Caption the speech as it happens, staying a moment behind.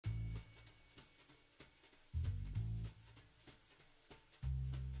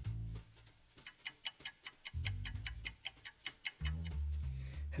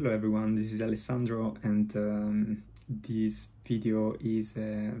Hello everyone, this is Alessandro, and this video is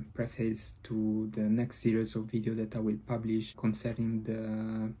a preface to the next series of video that I will publish concerning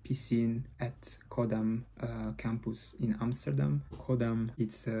the Piscine at Codam campus in Amsterdam. Codam,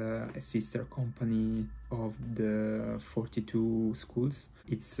 it's a sister company of the 42 schools.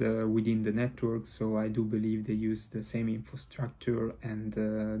 It's within the network, so I do believe they use the same infrastructure, and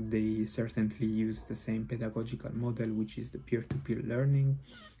they certainly use the same pedagogical model, which is the peer-to-peer learning,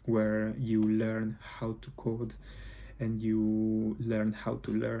 where you learn how to code and you learn how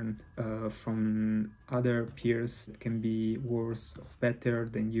to learn from other peers that can be worse or better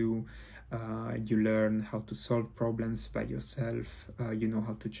than you. You learn how to solve problems by yourself, you know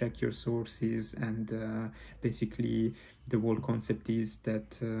how to check your sources, and basically the whole concept is that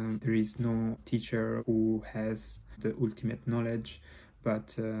there is no teacher who has the ultimate knowledge, but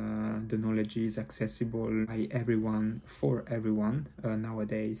the knowledge is accessible by everyone, for everyone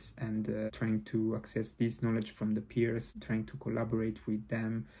nowadays, and trying to access this knowledge from the peers, trying to collaborate with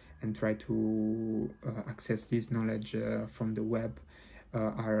them and try to access this knowledge from the web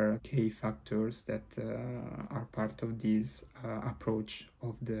are key factors that are part of this approach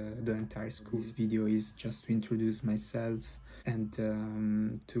of the entire school. This video is just to introduce myself and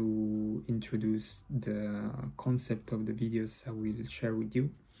to introduce the concept of the videos I will share with you.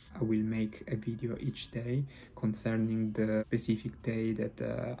 I will make a video each day concerning the specific day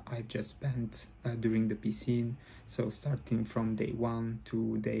that I've just spent during the Piscine, so starting from day 1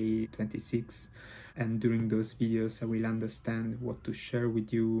 to day 26. And during those videos I will understand what to share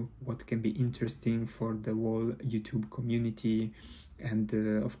with you, what can be interesting for the whole YouTube community, and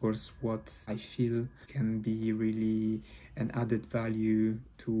of course what I feel can be really an added value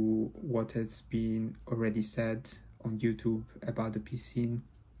to what has been already said on YouTube about the Piscine.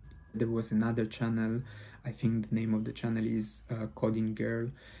 There was another channel, I think the name of the channel is Coding Girl.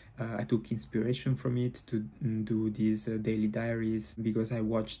 I took inspiration from it to do these daily diaries because I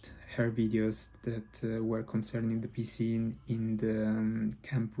watched her videos that were concerning the Piscine in the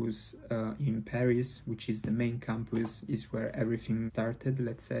campus in Paris, which is the main campus, is where everything started,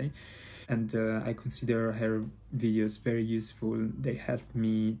 let's say. And I consider her videos very useful. They helped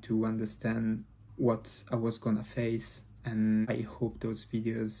me to understand what I was gonna face, and I hope those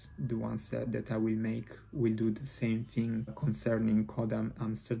videos, the ones that I will make, will do the same thing concerning Codam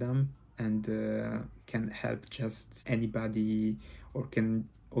Amsterdam, and can help just anybody, or can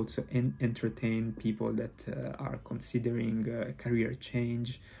also entertain people that are considering a career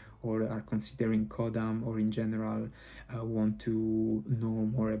change, or are considering Codam, or in general want to know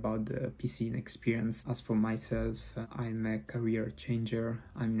more about the Piscine experience. As for myself, I'm a career changer.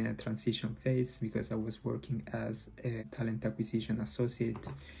 I'm in a transition phase because I was working as a talent acquisition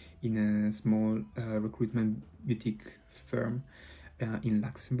associate in a small recruitment boutique firm in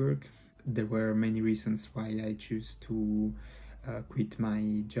Luxembourg. There were many reasons why I chose to quit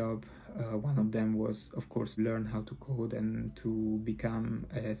my job. One of them was, of course, learn how to code and to become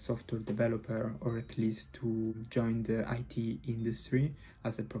a software developer, or at least to join the IT industry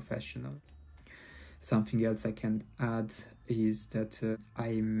as a professional. Something else I can add is that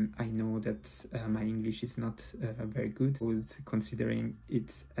I know that my English is not very good, considering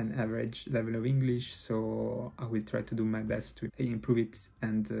it's an average level of English, so I will try to do my best to improve it.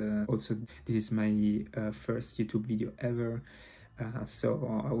 And also this is my first YouTube video ever,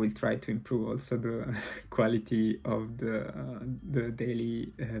 so I will try to improve also the quality of the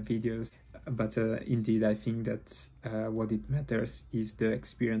daily videos. But indeed, I think that what it matters is the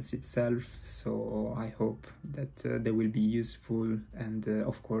experience itself, so I hope that they will be useful and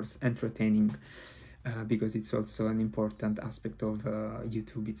of course entertaining, because it's also an important aspect of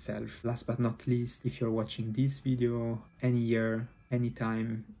YouTube itself. Last but not least, if you're watching this video any year,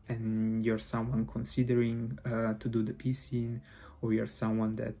 anytime, and you're someone considering to do the Piscine, or you're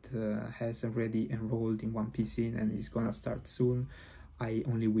someone that has already enrolled in one Piscine and is gonna start soon, I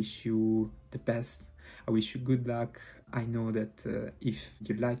only wish you the best. I wish you good luck. I know that if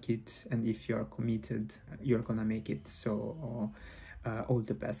you like it and if you are committed, you're gonna make it. So all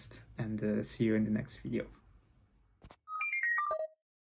the best, and see you in the next video.